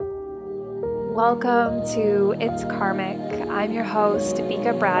Welcome to It's Karmic. I'm your host,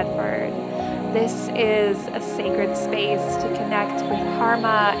 Vika Bradford. This is a sacred space to connect with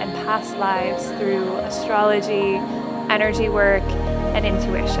karma and past lives through astrology, energy work, and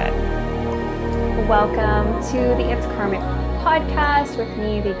intuition. Welcome to the It's Karmic podcast with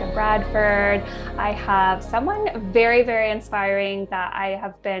me, Vika Bradford. I have someone very, very inspiring that I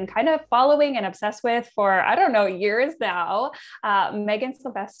have been kind of following and obsessed with for, years now. Megan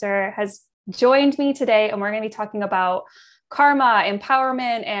Sylvester has joined me today, and we're going to be talking about karma,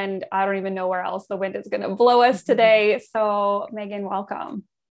 empowerment, and I don't even know where else the wind is going to blow us today. So Megan, welcome.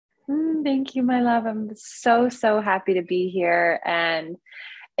 Thank you, my love. I'm so happy to be here. And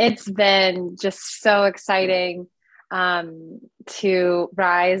it's been just so exciting to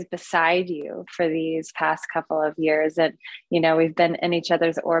rise beside you for these past couple of years. And, we've been in each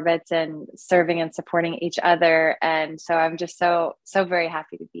other's orbits and serving and supporting each other. And so I'm just so very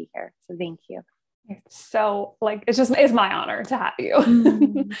happy to be here. So thank you. It's my honor to have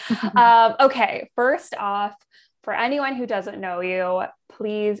you. Okay. First off, for anyone who doesn't know you,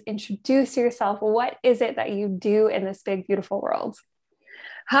 please introduce yourself. What is it that you do in this big, beautiful world?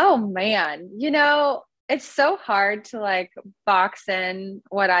 Oh man, it's so hard to box in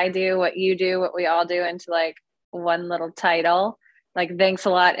what I do, what you do, what we all do into one little title. Thanks a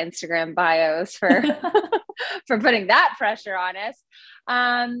lot, Instagram bios for for putting that pressure on us.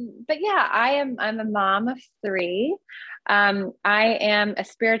 But yeah, I'm a mom of 3. I am a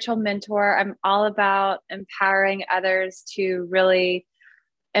spiritual mentor. I'm all about empowering others to really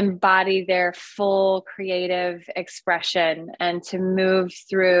embody their full creative expression and to move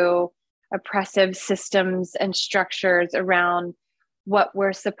through oppressive systems and structures around what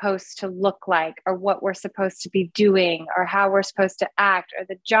we're supposed to look like, or what we're supposed to be doing, or how we're supposed to act, or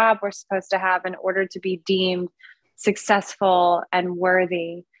the job we're supposed to have in order to be deemed successful and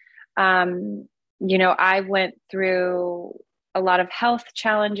worthy. I went through a lot of health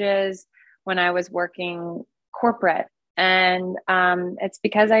challenges when I was working corporate. And it's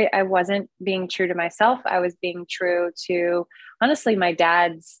because I wasn't being true to myself. I was being true to, honestly, my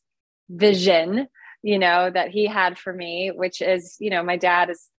dad's vision, that he had for me, which is, my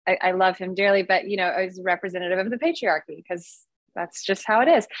dad is, I love him dearly, but, is representative of the patriarchy, because that's just how it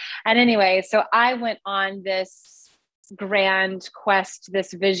is. And anyway, so I went on this grand quest,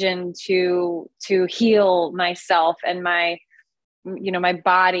 this vision to heal myself, and my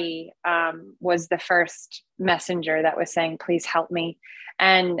body was the first messenger that was saying, please help me.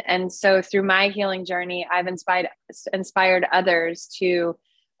 And so through my healing journey, I've inspired others to,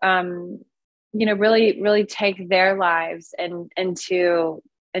 really take their lives and into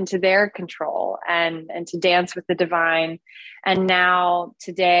their control and to dance with the divine. And now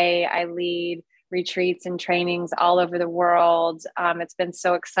today I lead retreats and trainings all over the world. It's been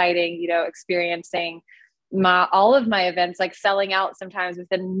so exciting, experiencing all of my events, selling out sometimes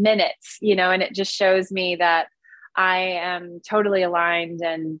within minutes, and it just shows me that I am totally aligned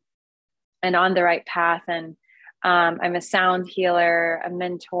and on the right path. And I'm a sound healer, a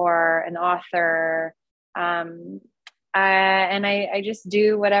mentor, an author. And I just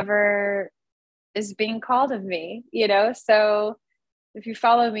do whatever is being called of me, so if you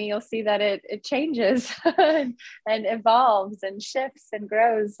follow me, you'll see that it changes and evolves and shifts and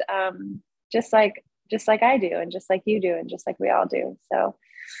grows, just like I do, and just like you do, and just like we all do. So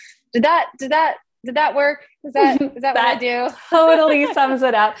did that work? Is that what I do? Totally sums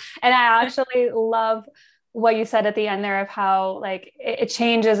it up. And I actually love what you said at the end there of how it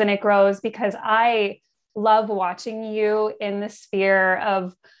changes and it grows, because I love watching you in the sphere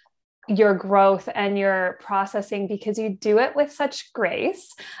of your growth and your processing, because you do it with such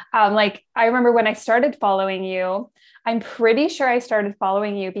grace. I remember when I started following you, I'm pretty sure I started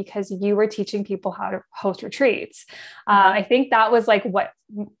following you because you were teaching people how to host retreats. I think that was what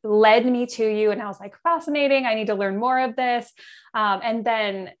led me to you. And I was fascinating. I need to learn more of this. And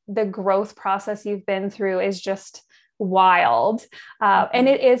then the growth process you've been through is just wild. And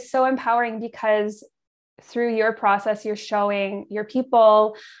it is so empowering, because through your process, you're showing your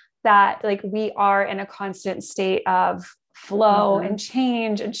people that we are in a constant state of flow and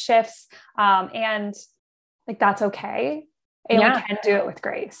change and shifts. And that's okay. And we can do it with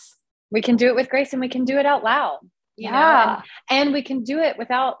grace. We can do it with grace, and we can do it out loud. You know? And we can do it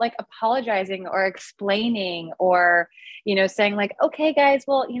without apologizing or explaining or, saying okay, guys,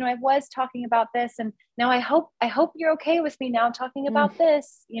 well, I was talking about this, and now I hope you're okay with me now talking about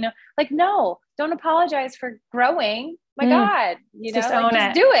this, no, don't apologize for growing. My God, just own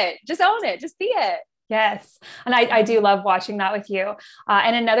it. Just do it. Just own it. Just be it. Yes. And I do love watching that with you.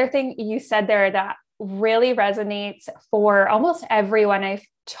 And another thing you said there that really resonates for almost everyone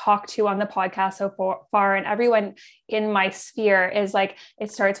talked to on the podcast so far, and everyone in my sphere, is like,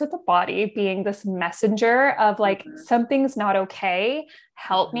 it starts with the body being this messenger of like, something's not okay,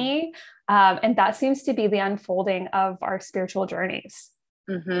 help me. And that seems to be the unfolding of our spiritual journeys.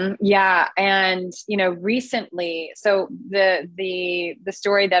 Yeah. And, recently, so the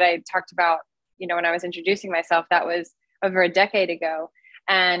story that I talked about, when I was introducing myself, that was over a decade ago.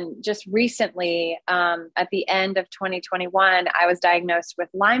 And just recently, at the end of 2021, I was diagnosed with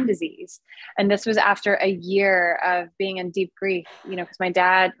Lyme disease. And this was after a year of being in deep grief, because my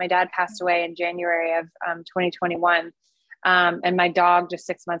dad passed away in January of 2021. And my dog just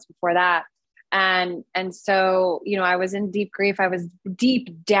 6 months before that. And so, I was in deep grief. I was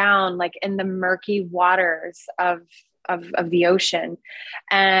deep down, like in the murky waters of the ocean.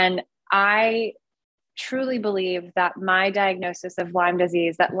 And I truly believe that my diagnosis of Lyme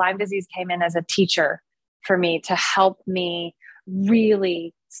disease came in as a teacher for me to help me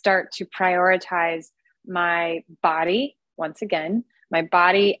really start to prioritize my body once again,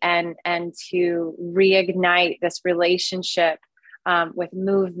 and to reignite this relationship with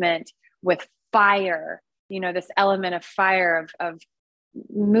movement, with fire, this element of fire, of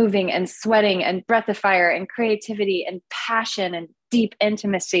moving and sweating and breath of fire and creativity and passion and deep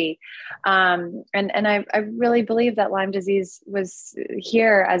intimacy. And I really believe that Lyme disease was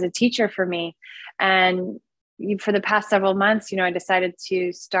here as a teacher for me. And for the past several months, I decided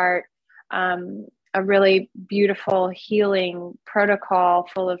to start a really beautiful healing protocol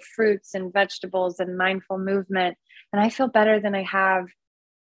full of fruits and vegetables and mindful movement. And I feel better than I have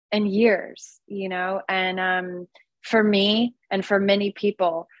in years, and for me and for many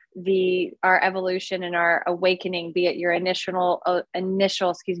people, our evolution and our awakening, be it your initial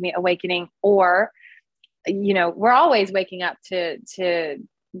awakening, or, we're always waking up to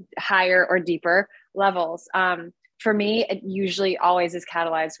higher or deeper levels. For me, it usually always is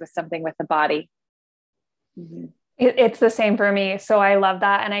catalyzed with something with the body. It's the same for me. So I love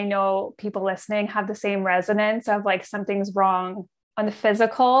that. And I know people listening have the same resonance of like, something's wrong on the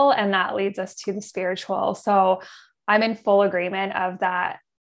physical, and that leads us to the spiritual. So I'm in full agreement of that.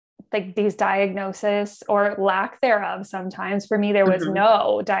 Like these diagnoses, or lack thereof, sometimes for me, there was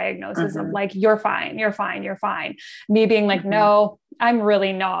no diagnosis of like, you're fine. Me being like, no, I'm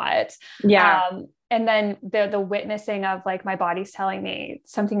really not. Yeah. And then the witnessing of like, my body's telling me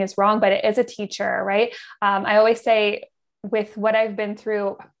something is wrong, but it is a teacher, right? I always say, with what I've been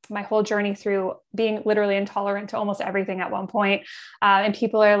through, my whole journey through being literally intolerant to almost everything at one point. And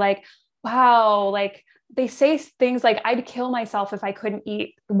people are like, wow, like they say things like, I'd kill myself if I couldn't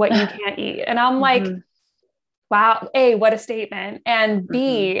eat what you can't eat. And I'm like, wow, A, what a statement. And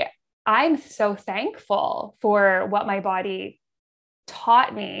B, I'm so thankful for what my body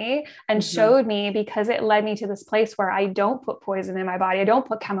taught me and showed me, because it led me to this place where I don't put poison in my body. I don't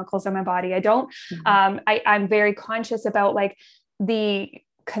put chemicals in my body. I don't, I'm very conscious about like the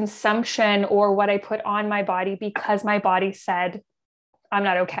consumption or what I put on my body, because my body said, I'm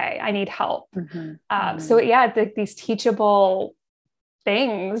not okay. I need help. So yeah, these teachable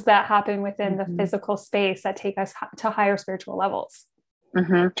things that happen within the physical space that take us to higher spiritual levels.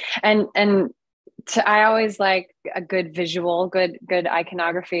 And I always like a good visual, good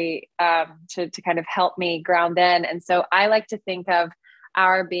iconography to kind of help me ground in. And so I like to think of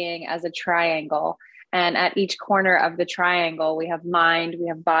our being as a triangle. And at each corner of the triangle, we have mind, we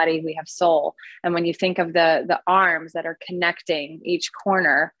have body, we have soul. And when you think of the arms that are connecting each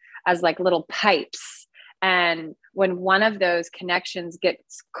corner as like little pipes, and when one of those connections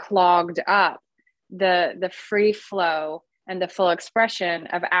gets clogged up, the free flow and the full expression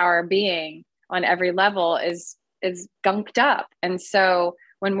of our being on every level is gunked up. And so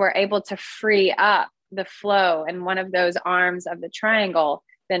when we're able to free up the flow in one of those arms of the triangle,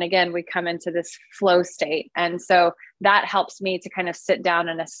 then again, we come into this flow state. And so that helps me to kind of sit down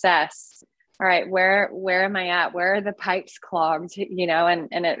and assess, all right, where am I at? Where are the pipes clogged? And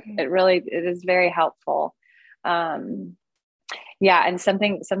it is very helpful. And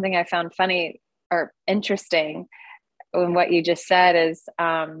something I found funny or interesting in what you just said is,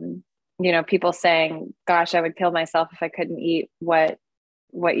 people saying, gosh, I would kill myself if I couldn't eat what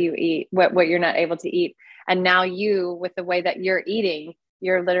you eat, what you're not able to eat. And now you, with the way that you're eating,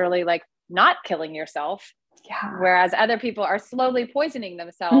 you're literally like not killing yourself. Yeah. Whereas other people are slowly poisoning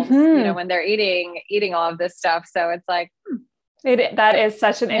themselves, when they're eating all of this stuff. So it's like, that is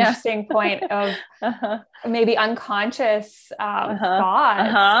such an interesting point of maybe unconscious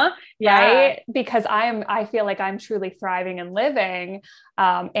thoughts, right? Because I feel like I'm truly thriving and living,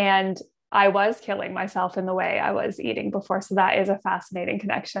 and I was killing myself in the way I was eating before. So that is a fascinating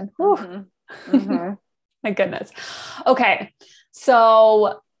connection. My goodness. Okay.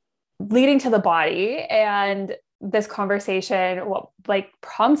 So leading to the body and this conversation, what like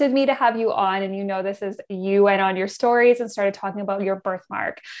prompted me to have you on, and this is, you went on your stories and started talking about your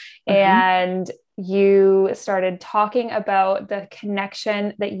birthmark, and you started talking about the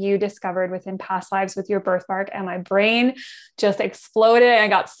connection that you discovered within past lives with your birthmark, and my brain just exploded. And I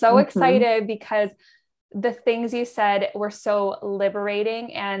got so excited because the things you said were so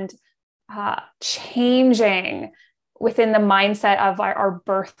liberating and changing within the mindset of our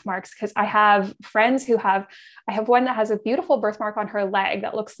birthmarks. Because I have friends I have one that has a beautiful birthmark on her leg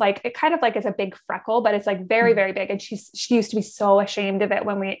that looks like, it kind of like is a big freckle, but it's like very, very big. And she used to be so ashamed of it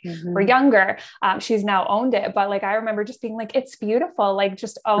when we were younger. She's now owned it. But like, I remember just being like, it's beautiful, like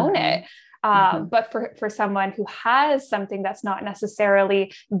just own it. But for someone who has something that's not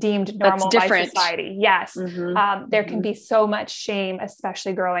necessarily deemed normal by society, yes, there can be so much shame,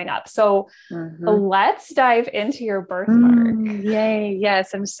 especially growing up. So let's dive into your birthmark. Yay.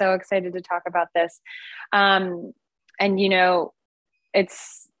 Yes. I'm so excited to talk about this. And it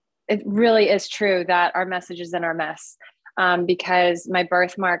really is true that our message is in our mess. Because my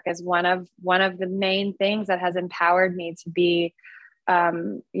birthmark is one of the main things that has empowered me to be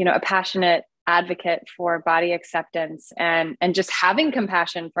a passionate advocate for body acceptance and just having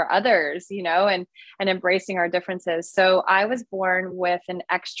compassion for others, and embracing our differences. So I was born with an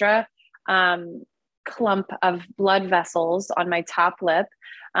extra clump of blood vessels on my top lip,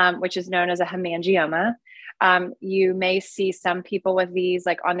 which is known as a hemangioma. You may see some people with these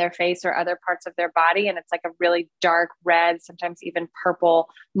like on their face or other parts of their body, and it's like a really dark red, sometimes even purple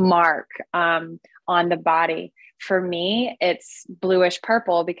mark on the body. For me, it's bluish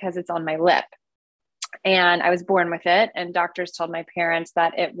purple because it's on my lip. And I was born with it. And doctors told my parents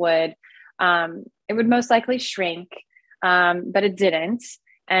that it would most likely shrink, but it didn't.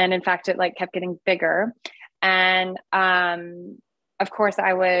 And in fact, it like kept getting bigger. And of course,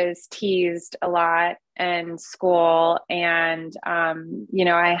 I was teased a lot in school. And,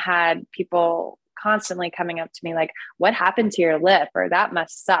 I had people constantly coming up to me like, what happened to your lip? Or that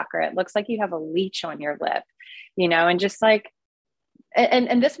must suck. Or it looks like you have a leech on your lip. And just like,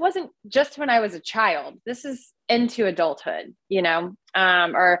 and this wasn't just when I was a child, this is into adulthood,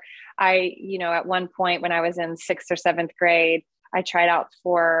 or I, at one point when I was in 6th or 7th grade, I tried out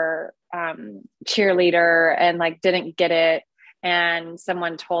for cheerleader and like didn't get it. And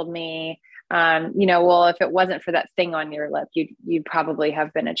someone told me, well, if it wasn't for that thing on your lip, you'd probably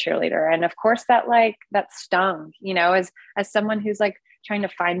have been a cheerleader. And of course that stung, as someone who's like trying to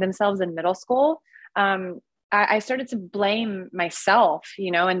find themselves in middle school. I started to blame myself,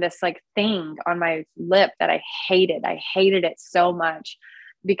 and this like thing on my lip that I hated. I hated it so much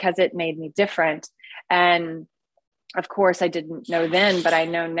because it made me different. And of course I didn't know then, but I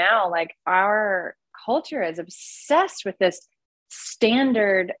know now, like our culture is obsessed with this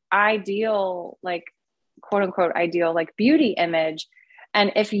standard ideal, like quote unquote ideal, like beauty image.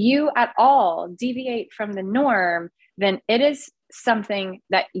 And if you at all deviate from the norm, then it is something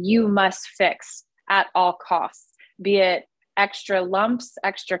that you must fix at all costs, be it extra lumps,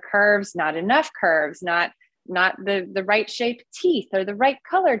 extra curves, not enough curves, not the right shaped teeth or the right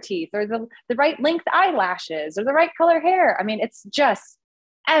color teeth or the right length eyelashes or the right color hair. I mean, it's just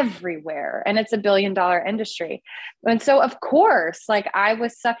everywhere, and it's $1 billion industry. And so of course, like I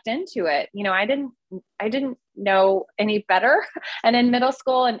was sucked into it. I didn't know any better. And in middle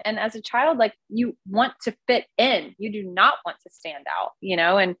school and as a child, like you want to fit in, you do not want to stand out,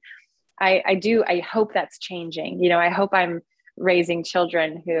 and I hope that's changing. I hope I'm raising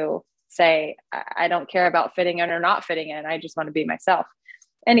children who say, I don't care about fitting in or not fitting in. I just want to be myself.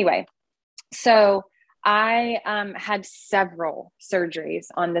 Anyway, so I had several surgeries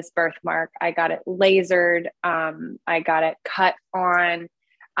on this birthmark. I got it lasered. I got it cut on.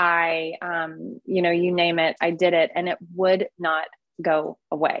 You name it, I did it, and it would not go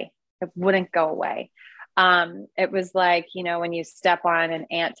away. It wouldn't go away. It was like, when you step on an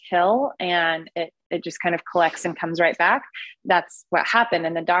ant hill and it just kind of collects and comes right back. That's what happened.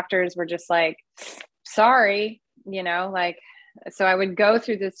 And the doctors were just like, sorry, so I would go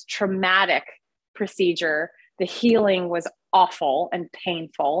through this traumatic procedure. The healing was awful and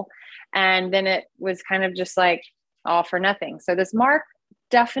painful. And then it was kind of just like all for nothing. So this mark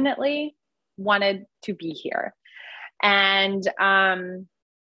definitely wanted to be here. And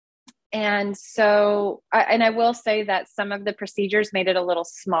so, I will say that some of the procedures made it a little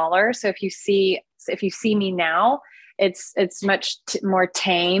smaller. So if you see me now, it's much more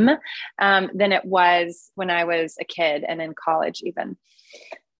tame than it was when I was a kid and in college even.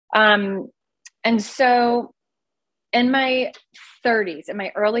 And so in my 30s, in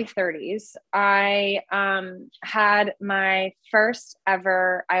my early 30s, I had my first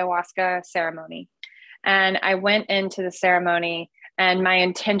ever ayahuasca ceremony. And I went into the ceremony, and my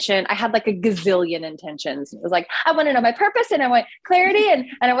intention, I had like a gazillion intentions. It was like, I want to know my purpose, and I want clarity, and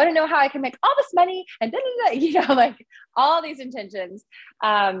I want to know how I can make all this money, and like all these intentions.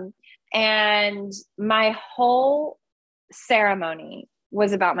 And my whole ceremony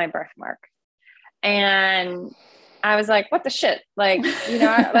was about my birthmark. And I was like, what the shit? Like,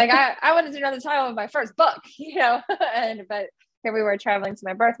 I wanted to know the title of my first book, but here we were traveling to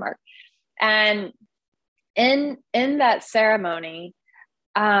my birthmark. And in that ceremony,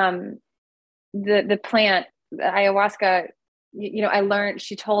 the plant, the ayahuasca, I learned,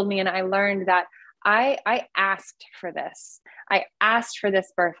 she told me, and I learned that I asked for this. I asked for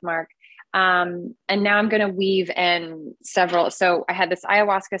this birthmark. And now I'm going to weave in several. So I had this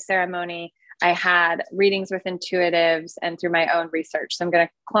ayahuasca ceremony. I had readings with intuitives and through my own research. So I'm going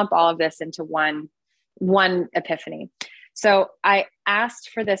to clump all of this into one epiphany. So I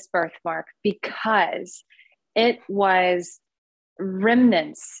asked for this birthmark because it was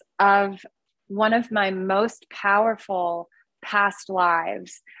remnants of one of my most powerful past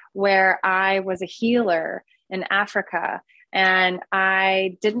lives, where I was a healer in Africa. And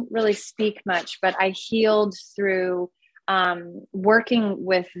I didn't really speak much, but I healed through working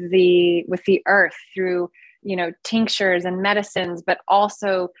with the earth, through, tinctures and medicines, but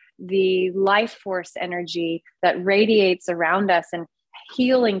also the life force energy that radiates around us, and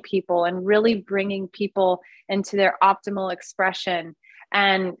healing people and really bringing people into their optimal expression.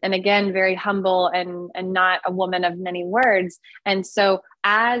 And again, very humble and not a woman of many words. And so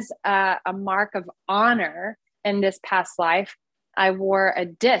as a mark of honor in this past life, I wore a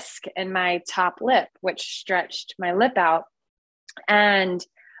disc in my top lip, which stretched my lip out. And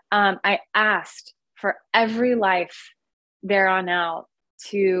I asked for every life there on out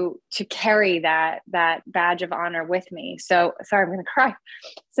to carry that badge of honor with me. So sorry, I'm going to cry.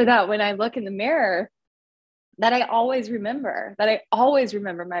 So that when I look in the mirror, that I always remember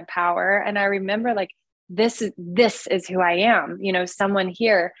my power. And I remember, like, this is who I am, someone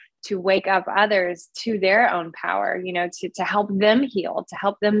here to wake up others to their own power, to help them heal, to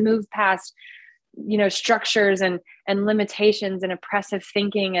help them move past, structures and limitations and oppressive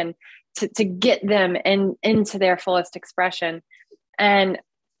thinking, and to get them into their fullest expression. And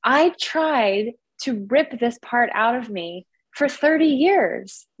I tried to rip this part out of me for 30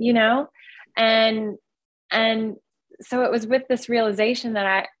 years, and so it was with this realization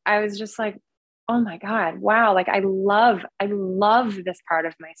that I was just like, oh my God, wow. Like I love this part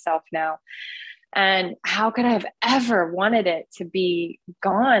of myself now. And how could I have ever wanted it to be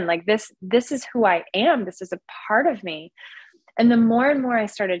gone? Like this is who I am. This is a part of me. And the more and more I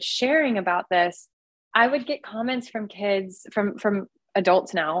started sharing about this, I would get comments from kids, from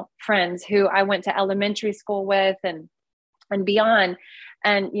adults now, friends who I went to elementary school with and beyond.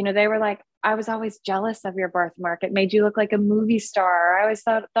 And, they were like, I was always jealous of your birthmark. It made you look like a movie star. I always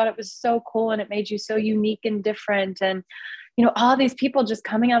thought it was so cool, and it made you so unique and different. And, all these people just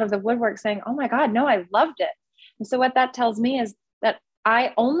coming out of the woodwork saying, oh my God, no, I loved it. And so what that tells me is that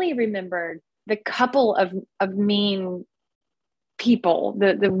I only remembered the couple of mean people,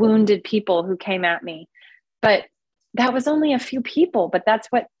 the wounded people who came at me. But that was only a few people, but that's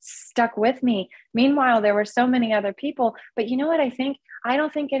what stuck with me. Meanwhile, there were so many other people. But you know what I think? I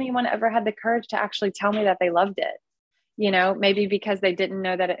don't think anyone ever had the courage to actually tell me that they loved it. Maybe because they didn't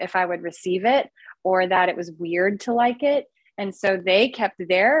know that if I would receive it, or that it was weird to like it. And so they kept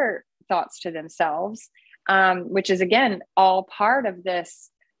their thoughts to themselves, which is, again, all part of this,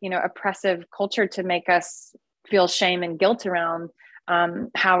 oppressive culture to make us feel shame and guilt around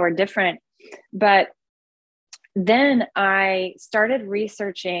how we're different. But then I started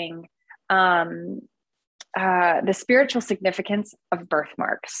researching the spiritual significance of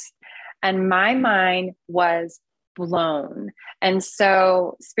birthmarks, and my mind was blown. And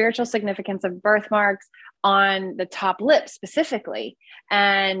so, spiritual significance of birthmarks on the top lip specifically.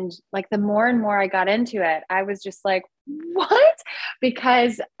 And like, the more and more I got into it, I was just like, what?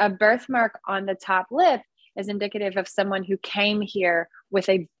 Because a birthmark on the top lip is indicative of someone who came here with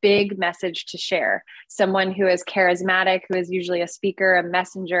a big message to share, someone who is charismatic, who is usually a speaker, a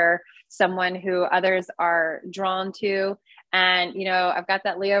messenger, someone who others are drawn to. And, I've got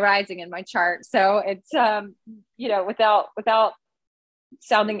that Leo rising in my chart. So it's, without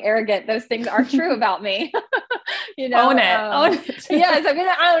sounding arrogant, those things are true about me. Own it. Yes, I'm going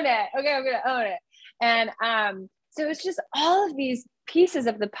to own it. Okay. I'm going to own it. And, so it's just all of these pieces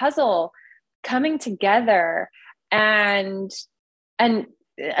of the puzzle coming together. And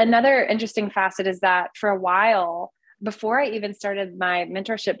another interesting facet is that for a while, before I even started my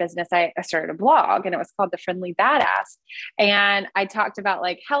mentorship business, I started a blog, and it was called The Friendly Badass. And I talked about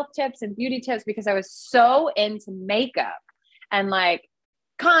like health tips and beauty tips because I was so into makeup and like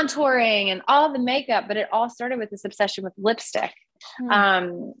contouring and all the makeup, but it all started with this obsession with lipstick.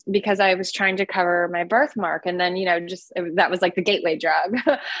 Because I was trying to cover my birthmark, and then, that was like the gateway drug.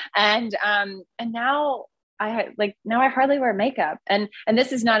 and now now I hardly wear makeup, and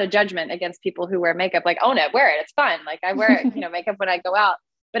this is not a judgment against people who wear makeup, like, own it, wear it. It's fun. Like I wear it, makeup when I go out,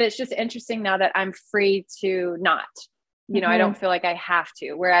 but it's just interesting now that I'm free to not, I don't feel like I have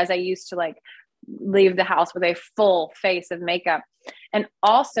to. Whereas I used to like leave the house with a full face of makeup. And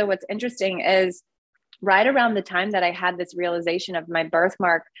also what's interesting is right around the time that I had this realization of my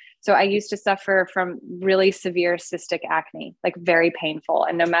birthmark. So I used to suffer from really severe cystic acne, like very painful.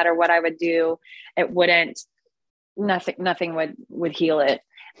 And no matter what I would do, nothing would heal it.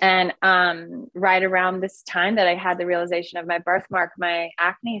 And right around this time that I had the realization of my birthmark, my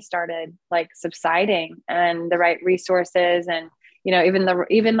acne started like subsiding, and the right resources and,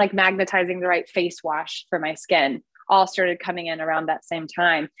 even like magnetizing the right face wash for my skin all started coming in around that same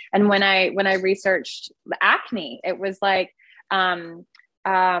time. And when I researched the acne, it was like, being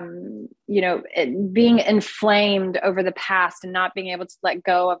inflamed over the past and not being able to let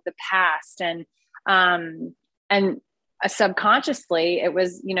go of the past. And subconsciously it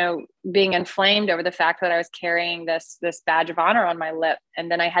was, being inflamed over the fact that I was carrying this badge of honor on my lip. And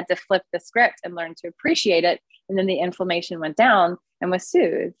then I had to flip the script and learn to appreciate it. And then the inflammation went down and was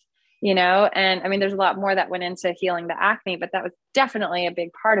soothed. And I mean, there's a lot more that went into healing the acne, but that was definitely a big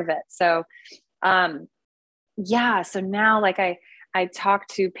part of it. So, so now like I talk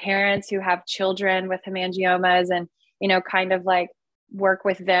to parents who have children with hemangiomas and, kind of like work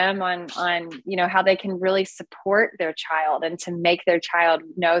with them on, how they can really support their child and to make their child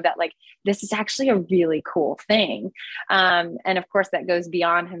know that like, this is actually a really cool thing. And of course that goes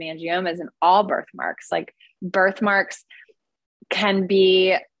beyond hemangiomas and all birthmarks. Like birthmarks can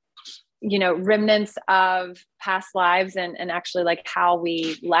be, remnants of past lives and actually like how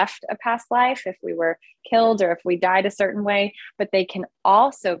we left a past life, if we were killed or if we died a certain way, but they can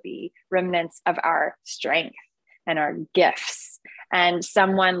also be remnants of our strength and our gifts. And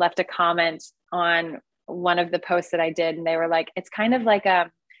someone left a comment on one of the posts that I did, and they were like, it's kind of like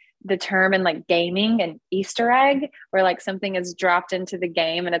the term in like gaming, an Easter egg, where like something is dropped into the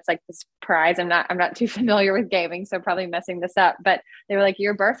game and it's like this prize. I'm not too familiar with gaming, so probably messing this up, but they were like,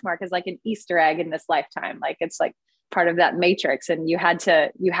 your birthmark is like an Easter egg in this lifetime. Like it's like part of that matrix. And you had to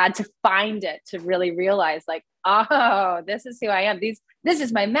find it to really realize like, oh, this is who I am. This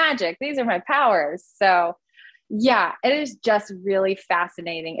is my magic. These are my powers. So yeah, it is just really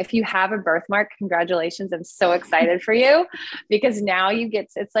fascinating. If you have a birthmark, congratulations. I'm so excited for you, because now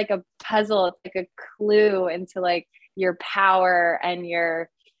it's like a puzzle. It's like a clue into like your power and your,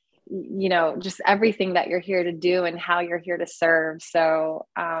 just everything that you're here to do and how you're here to serve. So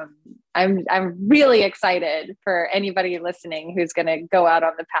I'm really excited for anybody listening who's going to go out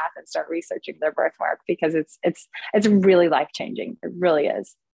on the path and start researching their birthmark, because it's really life-changing. It really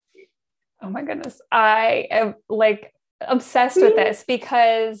is. Oh my goodness. I am like obsessed with this,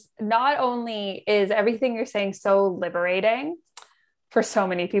 because not only is everything you're saying so liberating for so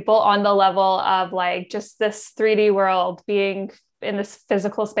many people on the level of like just this 3D world, being in this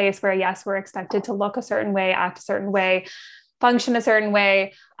physical space where, yes, we're expected to look a certain way, act a certain way, function a certain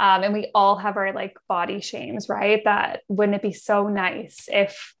way. And we all have our like body shames, right? That wouldn't it be so nice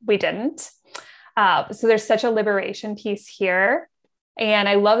if we didn't? So there's such a liberation piece here. And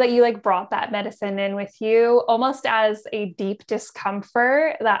I love that you like brought that medicine in with you almost as a deep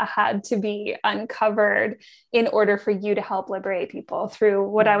discomfort that had to be uncovered in order for you to help liberate people through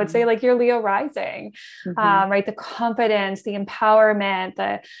what I would say like your Leo rising, right? The confidence, the empowerment,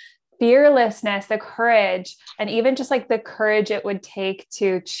 the fearlessness, the courage, and even just like the courage it would take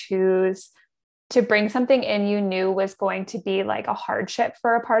to choose to bring something in you knew was going to be like a hardship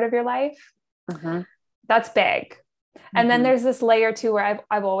for a part of your life. That's big. And then there's this layer too, where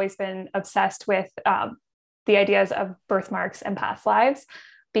I've always been obsessed with the ideas of birthmarks and past lives,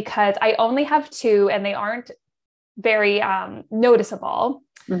 because I only have two and they aren't very noticeable.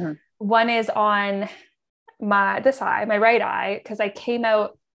 One is on this eye, my right eye, because I came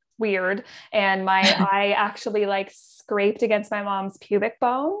out weird and my eye actually like scraped against my mom's pubic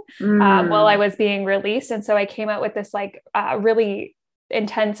bone while I was being released. And so I came out with this like really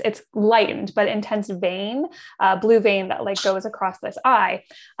intense, it's lightened, but intense vein, blue vein that like goes across this eye.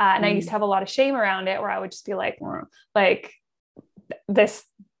 And I used to have a lot of shame around it, where I would just be like this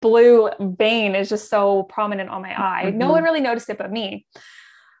blue vein is just so prominent on my eye. No one really noticed it but me.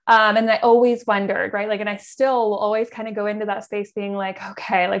 And I always wondered, right? Like, and I still always kind of go into that space being like,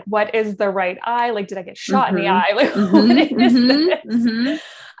 okay, like what is the right eye? Like, did I get shot in the eye? Like, what is this?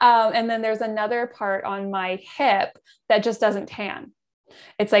 And then there's another part on my hip that just doesn't tan.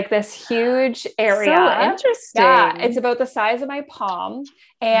 It's like this huge area. So interesting. Yeah, it's about the size of my palm.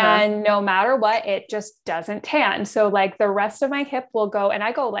 And no matter what, it just doesn't tan. So like the rest of my hip will go, and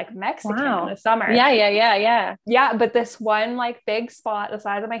I go like Mexican in the summer. Yeah. But this one like big spot, the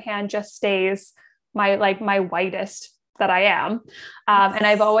size of my hand, just stays my whitest that I am. And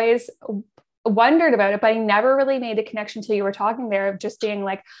I've always wondered about it, but I never really made a connection till you were talking there of just being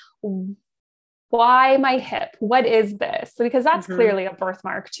like, why my hip? What is this? Because that's clearly a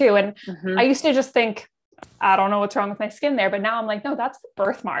birthmark too. And I used to just think, I don't know what's wrong with my skin there, but now I'm like, no, that's the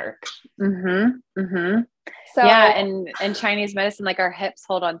birthmark. So yeah. And Chinese medicine, like our hips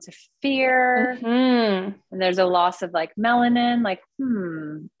hold on to fear, and there's a loss of like melanin. Like,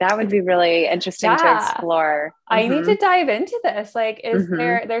 that would be really interesting to explore. I need to dive into this. Like, is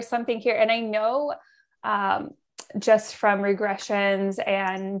there's something here? And I know, just from regressions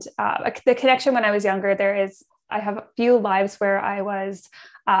and the connection when I was younger, I have a few lives where I was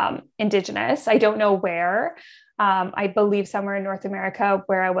Indigenous. I don't know where. I believe somewhere in North America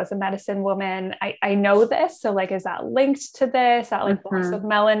where I was a medicine woman. I know this. So like, is that linked to this? That like loss of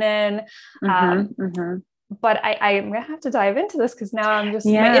melanin? But I'm going to have to dive into this because now I'm just,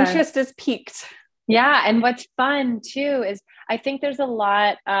 my interest is piqued. Yeah. And what's fun too, is I think there's a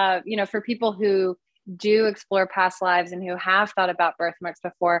lot of, for people who do explore past lives and who have thought about birthmarks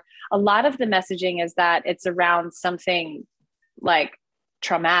before, a lot of the messaging is that it's around something like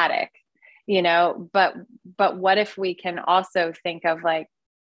traumatic, but what if we can also think of like,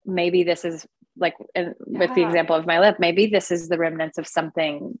 maybe this is like, with the example of my lip, maybe this is the remnants of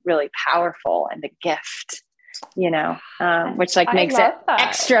something really powerful and a gift, which like makes it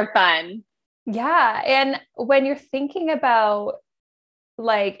extra fun. Yeah. And when you're thinking about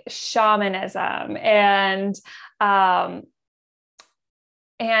like shamanism and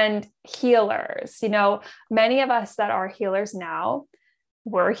healers, many of us that are healers now,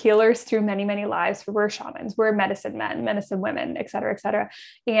 we're healers through many, many lives. We're shamans, we're medicine men, medicine women, et cetera, et cetera.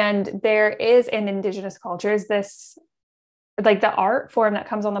 And there is in Indigenous cultures, this, like the art form that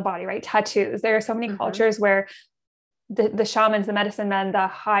comes on the body, right? Tattoos. There are so many cultures where the shamans, the medicine men, the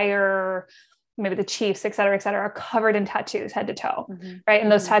higher, maybe the chiefs, et cetera, are covered in tattoos head to toe. Right.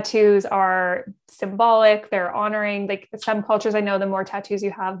 And those tattoos are symbolic. They're honoring, like some cultures, I know the more tattoos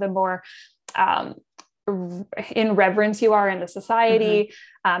you have, the more, in reverence you are in the society.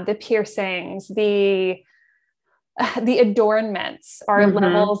 The piercings, the adornments are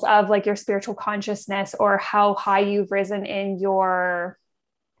levels of like your spiritual consciousness or how high you've risen in your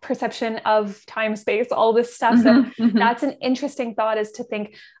perception of time, space, all this stuff. So that's an interesting thought, is to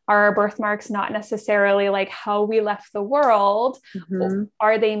think, are our birthmarks not necessarily like how we left the world?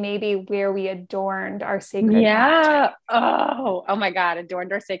 Are they maybe where we adorned our sacred magic? Oh my God.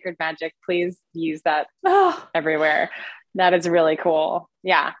 Adorned our sacred magic. Please use that everywhere. That is really cool.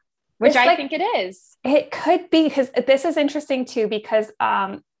 Yeah. Which I think it is. It could be, because this is interesting too, because,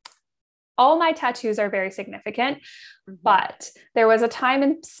 all my tattoos are very significant, but there was a time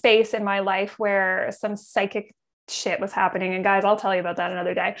and space in my life where some psychic shit was happening. And guys, I'll tell you about that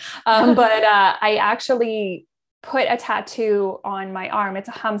another day. But I actually put a tattoo on my arm. It's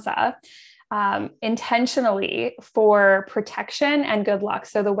a Hamsa, intentionally for protection and good luck.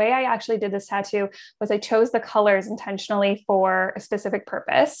 So the way I actually did this tattoo was I chose the colors intentionally for a specific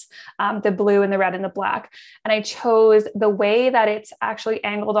purpose, the blue and the red and the black. And I chose the way that it's actually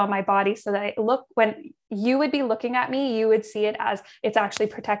angled on my body so that when you would be looking at me, you would see it as it's actually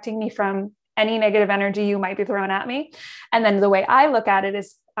protecting me from any negative energy you might be throwing at me. And then the way I look at it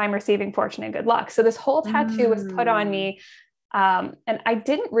is I'm receiving fortune and good luck. So this whole tattoo was put on me. And I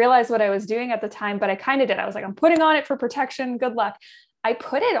didn't realize what I was doing at the time, but I kind of did. I was like, I'm putting on it for protection, good luck. I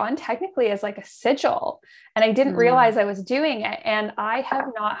put it on technically as like a sigil, and I didn't realize I was doing it. And I have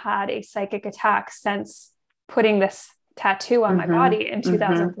not had a psychic attack since putting this tattoo on my body in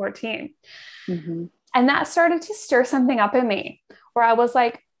 2014. And that started to stir something up in me where I was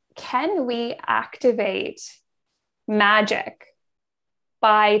like, can we activate magic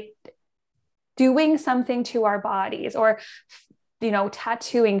by doing something to our bodies, or,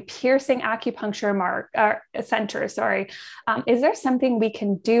 tattooing, piercing acupuncture centers? Is there something we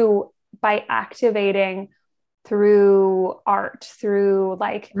can do by activating through art, through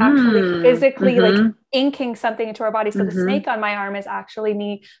like actually physically like inking something into our body? So the snake on my arm is actually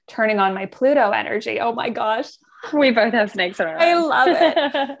me turning on my Pluto energy. Oh my gosh. We both have snakes in our I arms. love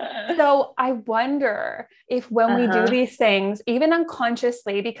it. So I wonder if when we do these things, even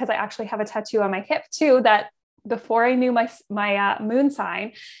unconsciously, because I actually have a tattoo on my hip too, that before I knew my moon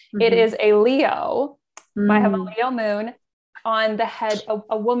sign, it is a Leo. I have a Leo moon on the head.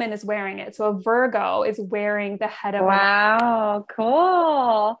 A woman is wearing it. So a Virgo is wearing the head of wow,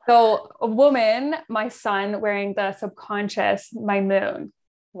 cool. So a woman, my sun, wearing the subconscious, my moon.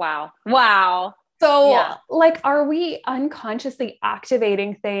 Wow. Wow. So yeah. like, are we unconsciously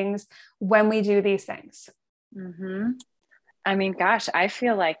activating things when we do these things? I mean, gosh, I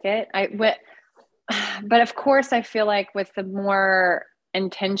feel like it. But of course, I feel like with the more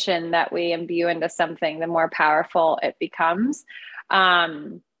intention that we imbue into something, the more powerful it becomes.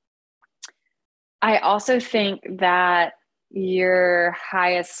 I also think that your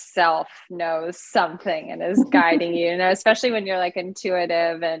highest self knows something and is guiding you, especially when you're like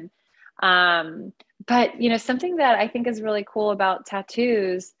intuitive but something that I think is really cool about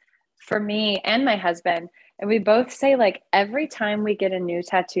tattoos for me and my husband, and we both say like every time we get a new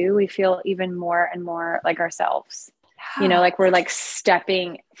tattoo, we feel even more and more like ourselves. Like we're like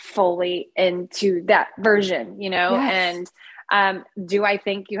stepping fully into that version, Yes. and do I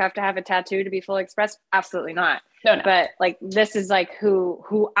think you have to have a tattoo to be fully expressed? Absolutely not. No. But like, this is like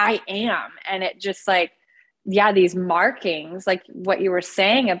who I am. And it just like, yeah, these markings, like what you were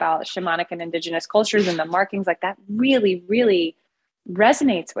saying about shamanic and indigenous cultures and the markings, like that really, really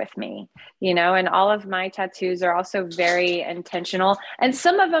resonates with me, and all of my tattoos are also very intentional. And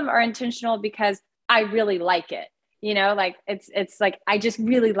some of them are intentional because I really like it. Like it's like, I just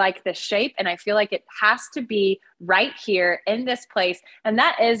really like this shape and I feel like it has to be right here in this place. And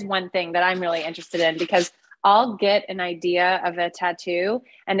that is one thing that I'm really interested in, because I'll get an idea of a tattoo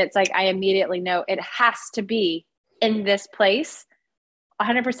and it's like, I immediately know it has to be in this place.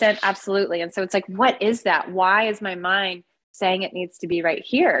 100%. Absolutely. And so it's like, what is that? Why is my mind saying it needs to be right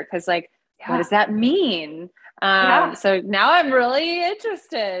here? Cause like, what does that mean? So now I'm really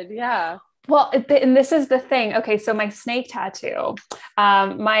interested. Yeah. Well, and this is the thing. Okay. So my snake tattoo,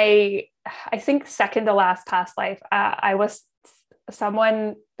 I think second to last past life, I was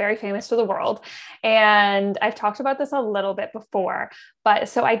someone very famous to the world. And I've talked about this a little bit before, but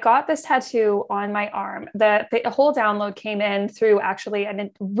so I got this tattoo on my arm. The whole download came in through actually a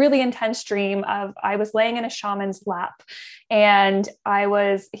really intense dream of, I was laying in a shaman's lap and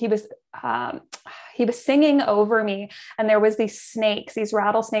he was singing over me. And there was these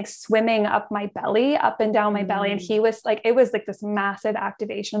rattlesnakes swimming up my belly, up and down my belly. And he was like, it was like this massive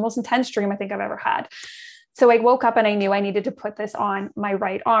activation, the most intense dream I think I've ever had. So I woke up and I knew I needed to put this on my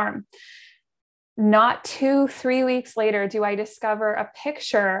right arm. Not 2-3 weeks later, do I discover a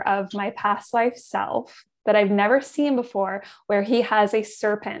picture of my past life self that I've never seen before, where he has a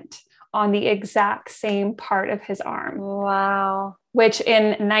serpent on the exact same part of his arm. Wow. Which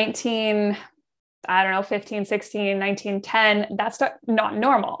in 15, 16, 1910, that's not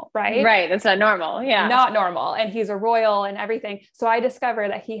normal, right? Right. That's not normal. Yeah. Not normal. And he's a royal and everything. So I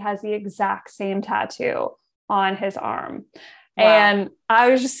discovered that he has the exact same tattoo on his arm. Wow. And I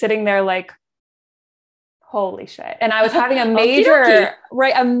was just sitting there like, holy shit. And I was having a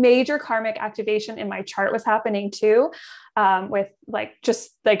major karmic activation in my chart was happening too. With like, just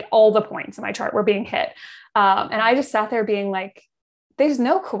like all the points in my chart were being hit. And I just sat there being like, there's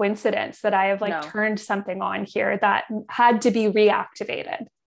no coincidence that I have turned something on here that had to be reactivated.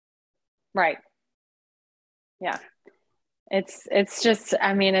 Right. Yeah. It's just,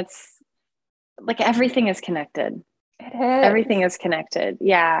 I mean, it's like everything is connected. It is. Everything is connected.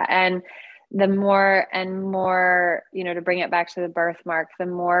 Yeah. And the more and more, to bring it back to the birthmark, the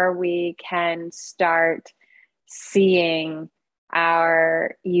more we can start seeing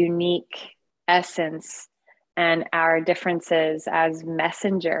our unique essence and our differences as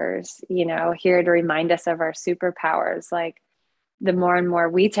messengers, here to remind us of our superpowers. Like the more and more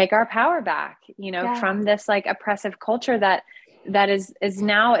we take our power back, from this like oppressive culture that is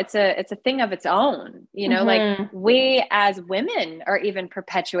now it's a thing of its own, like we as women are even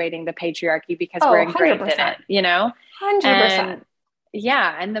perpetuating the patriarchy because we're ingrained 100%. In it, 100%. And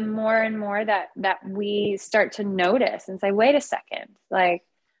yeah. And the more and more that we start to notice and say, wait a second, like,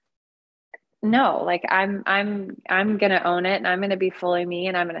 no, like I'm going to own it and I'm going to be fully me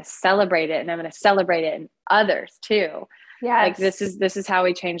and I'm going to celebrate it and I'm going to celebrate it in others too. Yes. Like this is how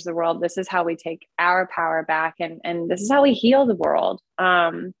we change the world. This is how we take our power back and this is how we heal the world.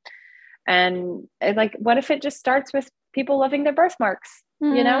 And like, what if it just starts with people loving their birthmarks,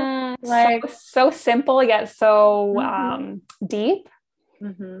 like so simple yet so deep.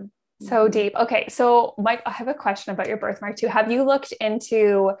 So deep. Okay. So Mike, I have a question about your birthmark too. Have you looked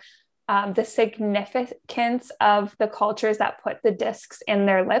into the significance of the cultures that put the discs in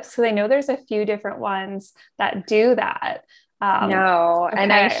their lips? Because I know there's a few different ones that do that. No, Okay.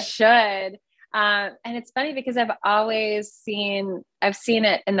 and I should. And it's funny because I've seen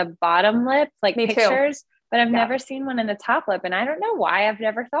it in the bottom lip, like Me pictures, too. but I've Yeah. never seen one in the top lip. And I don't know why I've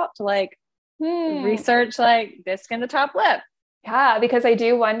never thought to like research like disc in the top lip. Yeah, because I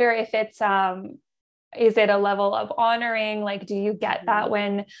do wonder if it's is it a level of honoring? Like, do you get that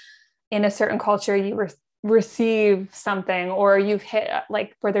when in a certain culture you receive something, or you've hit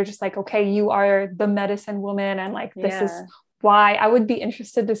like where they're just like, okay, you are the medicine woman, and like this is why. I would be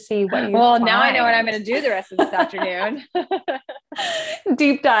interested to see what you Well, find. now I know what I'm going to do the rest of this afternoon.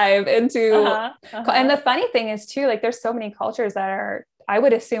 Deep dive into and the funny thing is too, like there's so many cultures that are, I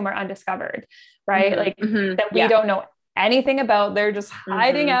would assume, are undiscovered, right? Like that we don't know anything about. They're just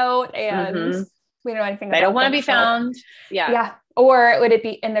hiding out, and we don't know anything about they don't want to them, be found. Yeah. Or would it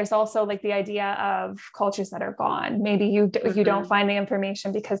be, and there's also like the idea of cultures that are gone. Maybe you don't find the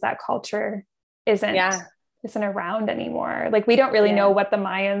information because that culture isn't around anymore. Like we don't really know what the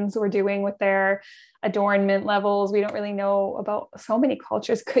Mayans were doing with their adornment levels. We don't really know about so many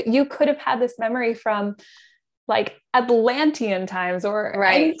cultures. You could have had this memory from like Atlantean times or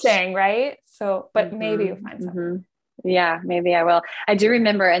anything, right? So, but maybe you'll find something. Yeah, maybe I will. I do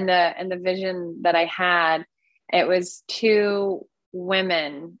remember in the vision that I had, it was two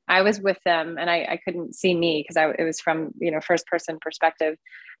women. I was with them and I couldn't see me because it was from, first person perspective.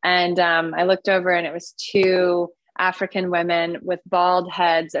 And I looked over and it was two African women with bald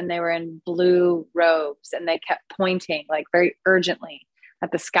heads, and they were in blue robes, and they kept pointing like very urgently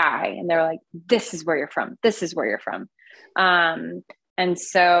at the sky. And they were like, this is where you're from. This is where you're from. And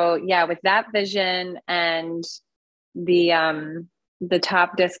so, yeah, with that vision and the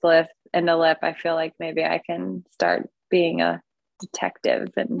top disc lift and the lip, I feel like maybe I can start being a detective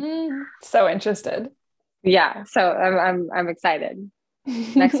and so interested. Yeah. So I'm excited.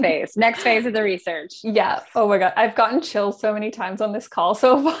 Next phase of the research. Yeah. Oh my God. I've gotten chills so many times on this call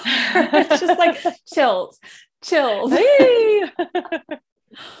so far. It's just like chills.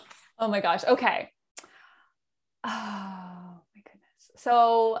 Oh my gosh. Okay. Oh my goodness.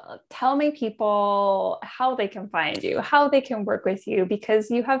 So tell me, people, how they can find you, how they can work with you,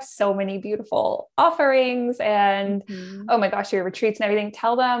 because you have so many beautiful offerings and oh my gosh, your retreats and everything.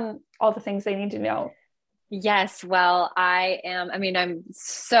 Tell them all the things they need to know. Yes. Well, I'm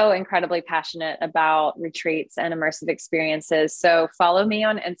so incredibly passionate about retreats and immersive experiences. So follow me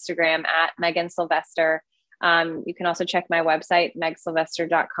on Instagram at Megan Sylvester. You can also check my website,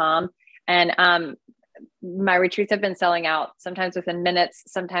 megsylvester.com. And my retreats have been selling out sometimes within minutes,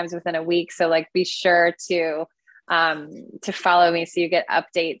 sometimes within a week. So like, be sure to follow me so you get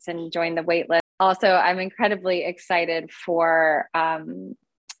updates and join the wait list. Also, I'm incredibly excited for,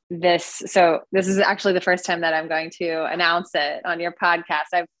 this. So this is actually the first time that I'm going to announce it on your podcast.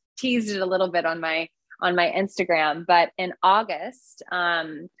 I've teased it a little bit on my Instagram, but in August,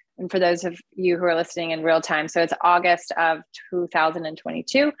 and for those of you who are listening in real time, so it's August of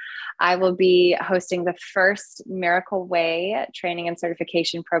 2022, I will be hosting the first Miracle Way training and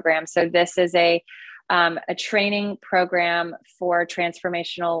certification program. So this is a training program for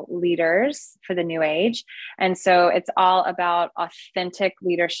transformational leaders for the new age. And so it's all about authentic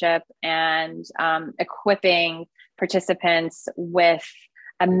leadership and equipping participants with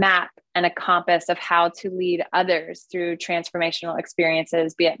a map and a compass of how to lead others through transformational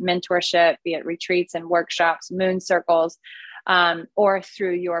experiences, be it mentorship, be it retreats and workshops, moon circles, or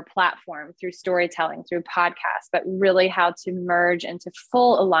through your platform, through storytelling, through podcasts, but really how to merge into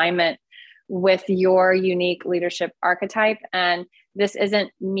full alignment with your unique leadership archetype. And this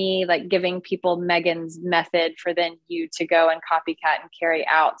isn't me like giving people Megan's method for then you to go and copycat and carry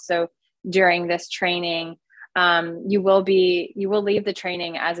out. So during this training, you will leave the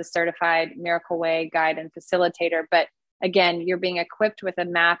training as a certified Miracle Way guide and facilitator. But again, you're being equipped with a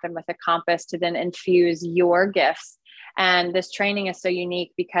map and with a compass to then infuse your gifts. And this training is so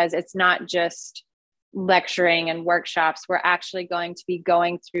unique because it's not just lecturing and workshops. We're actually going to be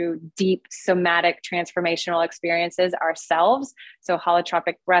going through deep somatic transformational experiences ourselves. So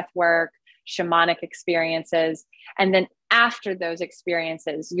holotropic breath work, shamanic experiences. And then after those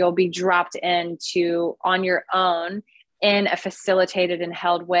experiences, you'll be dropped into on your own in a facilitated and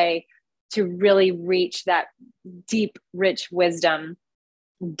held way to really reach that deep, rich wisdom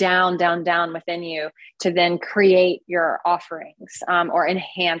down within you to then create your offerings or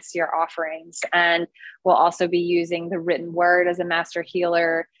enhance your offerings. And we'll also be using the written word as a master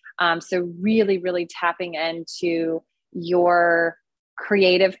healer. So really, really tapping into your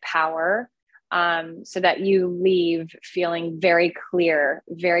creative power so that you leave feeling very clear,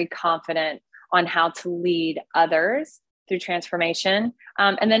 very confident on how to lead others through transformation.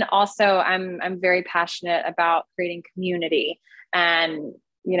 And then also I'm very passionate about creating community and,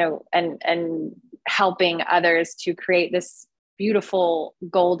 and helping others to create this beautiful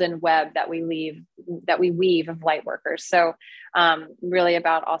golden web that we weave of light workers. So really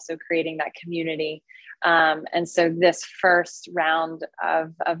about also creating that community. And so this first round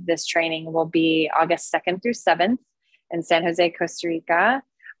of this training will be August 2nd through 7th in San Jose, Costa Rica.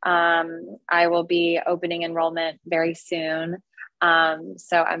 I will be opening enrollment very soon.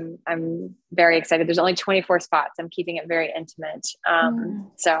 So I'm very excited. There's only 24 spots. I'm keeping it very intimate.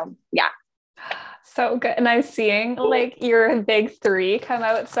 So yeah. So good. And I'm seeing like your big three come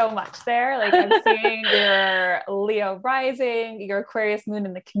out so much there. Like I'm seeing your Leo rising, your Aquarius moon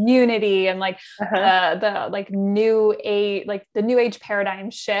in the community, and like the like new age paradigm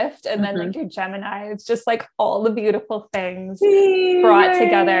shift. And then like your Gemini, it's just like all the beautiful things brought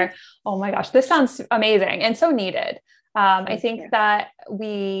together. Oh my gosh, this sounds amazing and so needed. I think that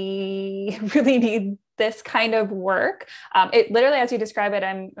we really need this kind of work. It literally, as you describe it,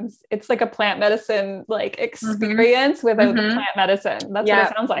 it's like a plant medicine, like experience without the plant medicine. That's what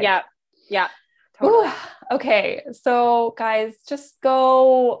it sounds like. Yeah. Totally. Ooh, okay. So guys, just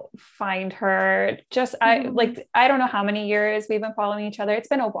go find her. I don't know how many years we've been following each other. It's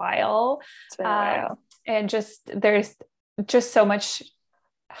been a while. And there's just so much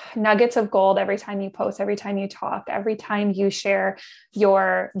nuggets of gold every time you post, every time you talk, every time you share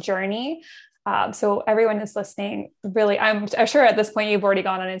your journey. So everyone is listening, really, I'm sure at this point you've already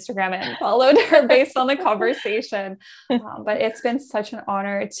gone on Instagram and followed her based on the conversation. But it's been such an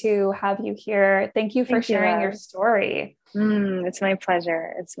honor to have you here. Thank you for sharing your story. It's my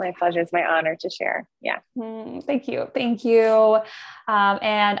pleasure. It's my pleasure. It's my honor to share. Yeah. Thank you. Thank you.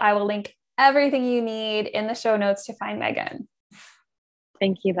 And I will link everything you need in the show notes to find Megan.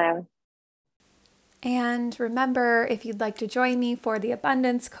 Thank you, Lila. And remember, if you'd like to join me for the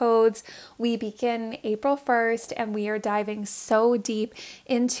abundance codes, we begin April 1st and we are diving so deep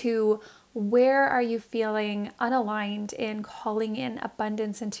into where are you feeling unaligned in calling in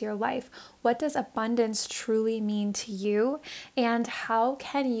abundance into your life? What does abundance truly mean to you? And how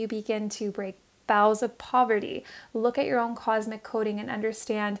can you begin to break vows of poverty? Look at your own cosmic coding and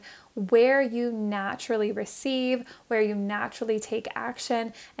understand where you naturally receive, where you naturally take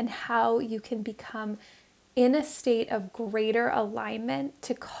action, and how you can become in a state of greater alignment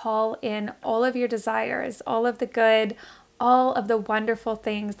to call in all of your desires, all of the good, all of the wonderful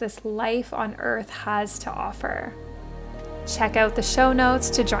things this life on earth has to offer. Check out the show notes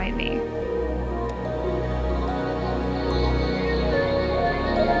to join me.